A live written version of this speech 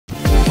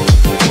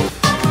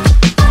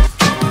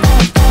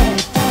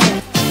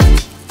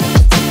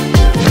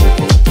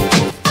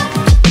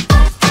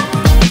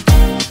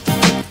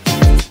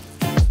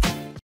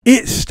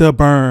It's the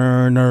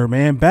Burner,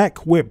 man,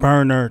 back with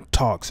Burner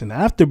Talks. And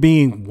after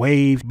being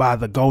waived by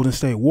the Golden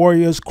State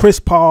Warriors,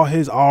 Chris Paul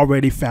has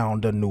already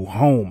found a new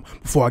home.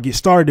 Before I get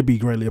started, it'd be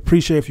greatly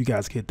appreciated if you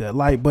guys hit that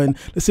like button.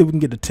 Let's see if we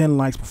can get to 10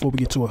 likes before we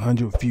get to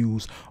 100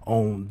 views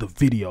on the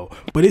video.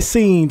 But it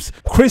seems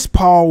Chris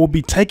Paul will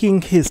be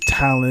taking his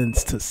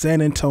talents to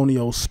San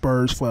Antonio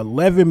Spurs for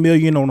 $11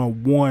 million on a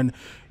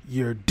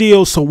one-year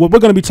deal. So what we're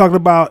going to be talking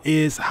about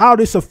is how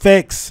this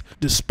affects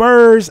the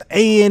Spurs,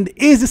 and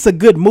is this a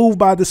good move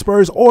by the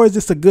Spurs, or is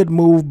this a good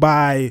move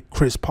by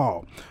Chris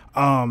Paul?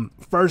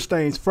 First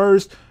things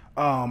first,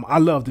 I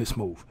love this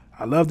move.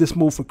 I love this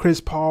move for Chris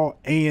Paul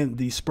and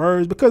the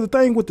Spurs, because the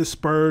thing with the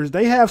Spurs,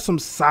 they have some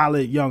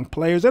solid young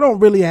players. They don't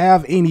really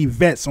have any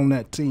vets on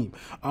that team.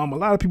 A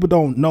lot of people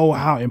don't know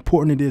how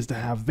important it is to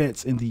have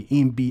vets in the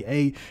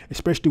NBA,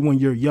 especially when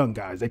you're young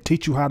guys. They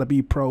teach you how to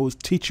be pros,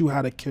 teach you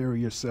how to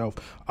carry yourself.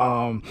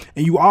 And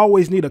you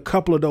always need a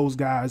couple of those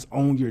guys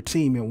on your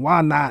team. And why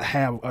not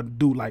have a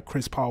dude like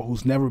Chris Paul,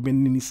 who's never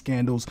been in any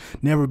scandals,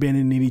 never been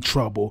in any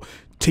trouble,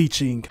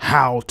 teaching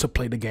how to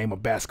play the game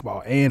of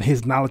basketball, and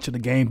his knowledge of the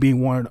game,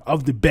 being one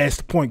of the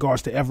best point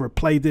guards to ever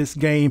play this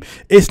game.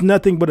 It's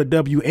nothing but a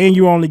W, and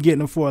you're only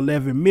getting him for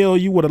 $11 million.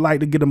 You would have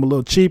liked to get him a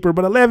little cheaper,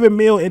 but $11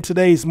 million in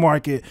today's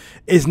market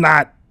is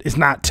not, it's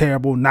not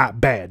terrible, not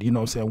bad, you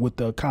know what I'm saying, with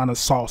the kind of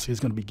sauce he's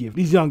going to be giving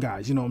these young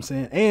guys, you know what I'm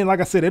saying. And like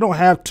I said, they don't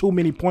have too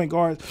many point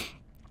guards.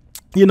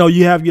 You know,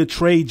 you have your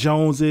Trey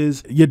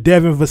Joneses, your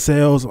Devin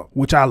Vassell's,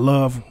 which I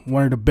love,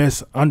 one of the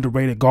best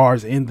underrated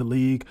guards in the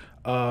league.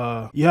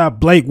 You have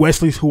Blake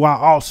Wesley, who I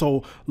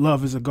also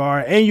love as a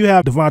guard, and you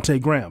have Devontae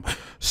Graham.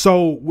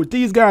 So with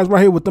these guys right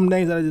here, with them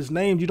names that I just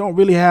named, you don't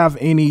really have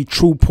any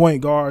true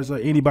point guards or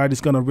anybody that's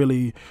going to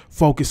really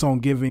focus on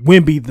giving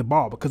Wemby the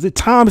ball, because at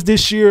times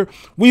this year,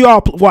 we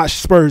all watched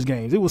Spurs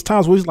games. It was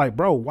times where it's like,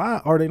 bro,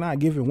 why are they not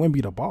giving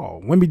Wemby the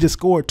ball? Wemby just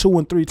scored 2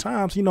 and 3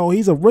 times. You know,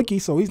 he's a rookie,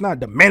 so he's not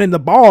demanding the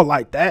ball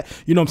like that.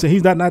 You know what I'm saying?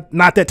 He's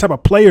not that type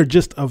of player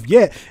just of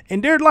yet.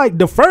 And they're like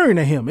deferring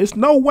to him. It's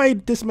no way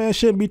this man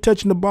shouldn't be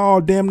touching the ball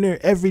damn near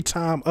every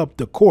time up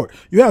the court.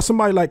 You have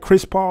somebody like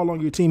Chris Paul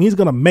on your team, he's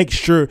going to make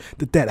sure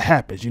that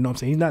happens. You know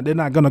what I'm saying? They're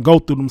not going to go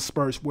through them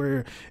spurts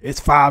where it's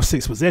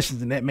 5-6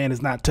 possessions and that man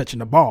is not touching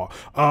the ball.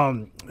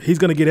 He's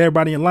going to get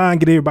everybody in line,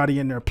 get everybody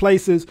in their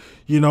places.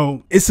 You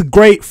know, it's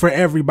great for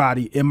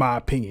everybody, in my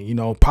opinion. You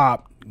know,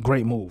 Pop,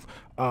 great move.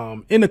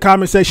 In the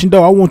comment section,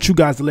 though, I want you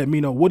guys to let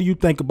me know, what do you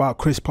think about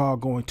Chris Paul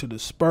going to the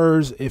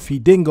Spurs? If he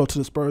didn't go to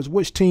the Spurs,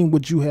 which team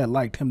would you have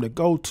liked him to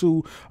go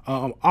to?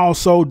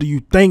 Also, do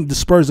you think the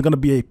Spurs are going to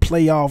be a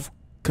playoff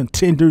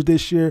contender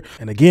this year?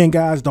 And again,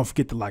 guys, don't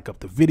forget to like up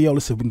the video.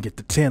 Let's see if we can get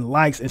to 10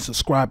 likes, and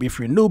subscribe if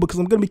you're new, because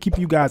I'm going to be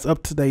keeping you guys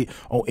up to date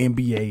on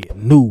NBA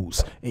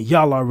news. And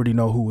y'all already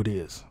know who it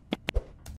is.